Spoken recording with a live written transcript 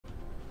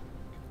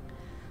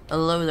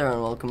Hello there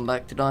and welcome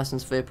back to Dyson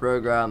Sphere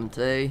Program.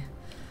 Today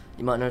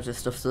you might notice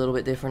stuff's a little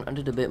bit different. I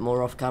did a bit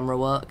more off camera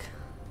work,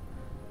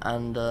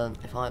 and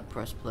if I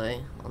press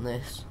play on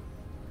this,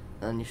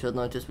 then you should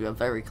notice we are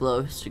very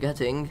close to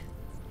getting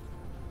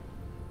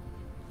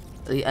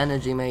the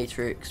energy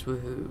matrix.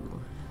 Woohoo.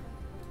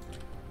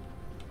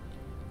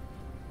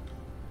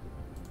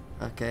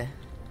 Okay,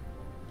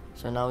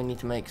 so now we need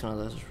to make some of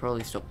those. I should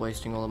probably stop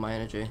wasting all of my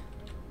energy.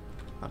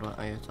 How do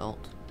I hit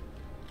Alt?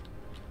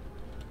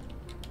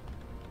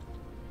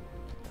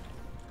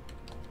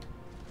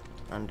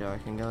 And I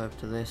can go up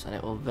to this and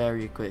it will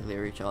very quickly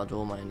recharge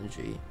all my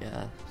energy.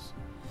 Yes.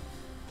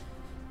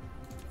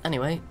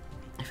 Anyway,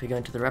 if we go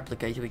into the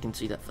replicator, we can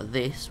see that for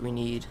this we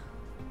need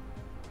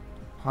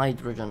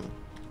hydrogen.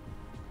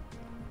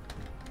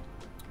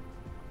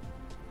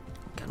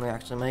 Can we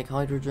actually make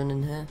hydrogen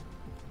in here?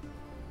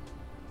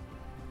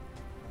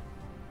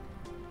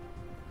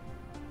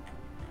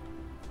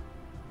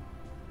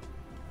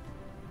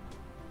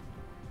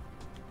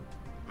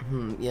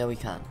 Yeah, we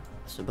can.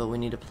 So, but we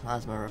need a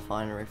plasma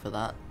refinery for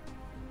that,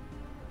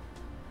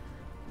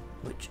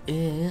 which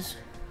is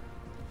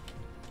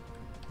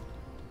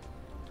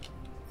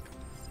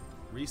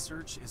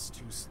research is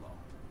too slow.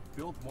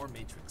 Build more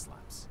matrix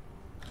labs.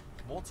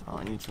 Multiple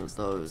I need some of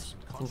those.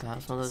 I think I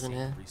have some of those in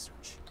here.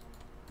 Research.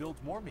 Build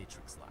more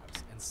matrix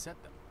labs and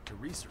set them to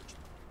research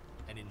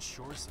mode and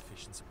ensure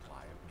sufficient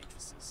supply of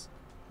matrices.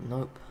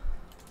 Nope.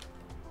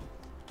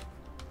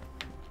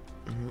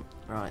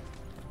 Right.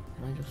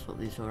 Can I just swap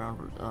these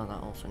around? Oh,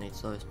 that also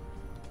needs those.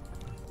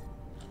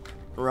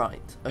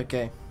 Right,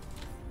 okay.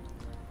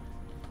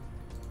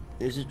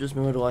 Is it just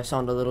me or do I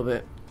sound a little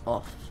bit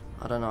off?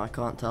 I don't know, I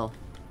can't tell.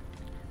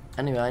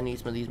 Anyway, I need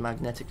some of these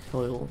magnetic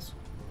coils,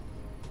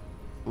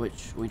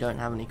 which we don't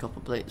have any copper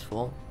plates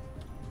for.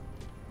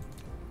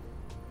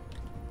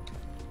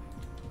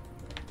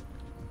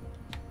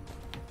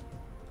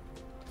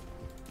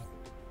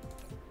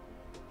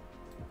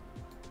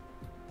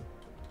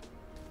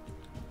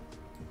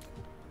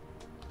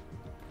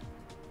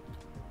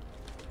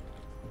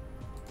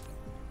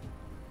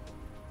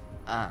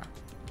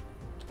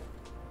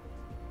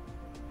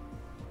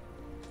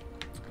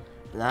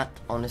 That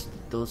honestly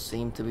does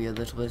seem to be a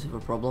little bit of a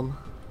problem.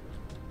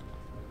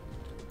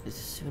 Is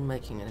this even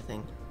making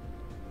anything?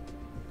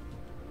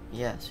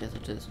 Yes,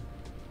 it is.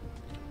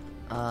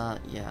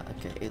 Yeah,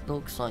 okay. It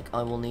looks like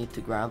I will need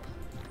to grab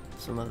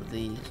some of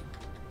these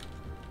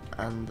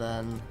and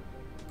then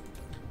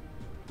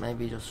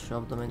maybe just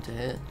shove them into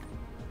here.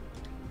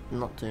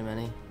 Not too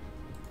many,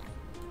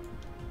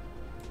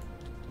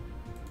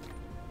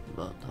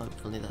 but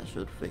hopefully that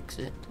should fix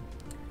it.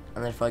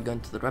 And then if I go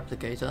into the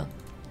replicator,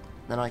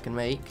 then I can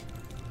make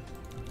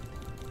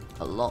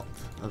a lot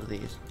of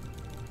these.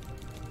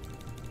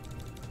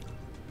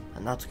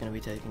 And that's going to be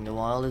taking a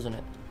while, isn't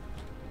it?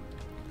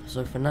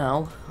 So for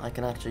now, I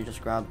can actually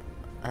just grab...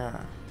 there's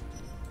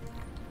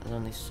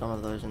only some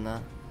of those in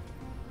there.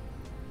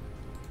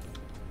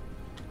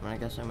 I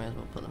guess I may as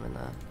well put them in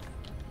there.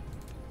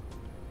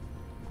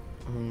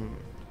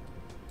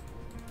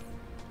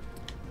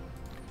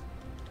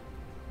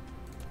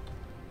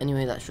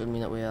 Anyway, that should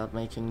mean that we are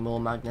making more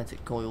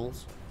magnetic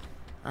coils.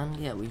 And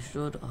yeah, we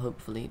should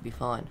hopefully be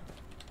fine.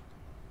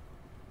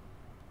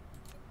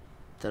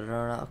 Did I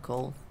run out of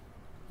coal?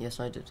 Yes,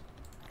 I did.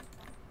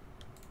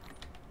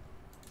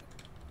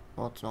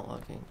 What's not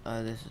working?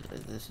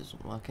 This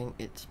isn't working.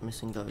 It's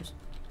missing those.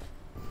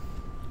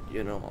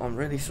 You know, I'm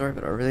really sorry,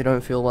 but I really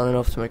don't feel well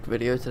enough to make a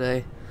video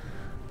today.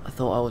 I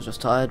thought I was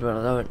just tired, but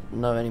I don't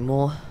know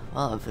anymore.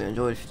 Well, hopefully you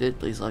enjoyed. If you did,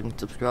 please like and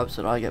subscribe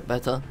so that I get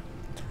better.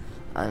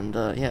 And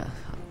yeah,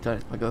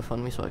 donate my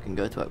GoFundMe so I can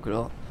go to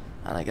Ecuador.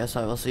 And I guess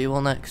I will see you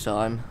all next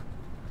time.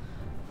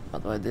 By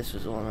the way, this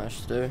is all I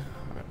managed to do.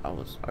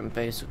 I'm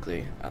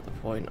basically at the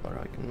point where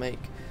I can make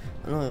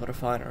an oil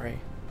refinery.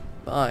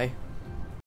 Bye.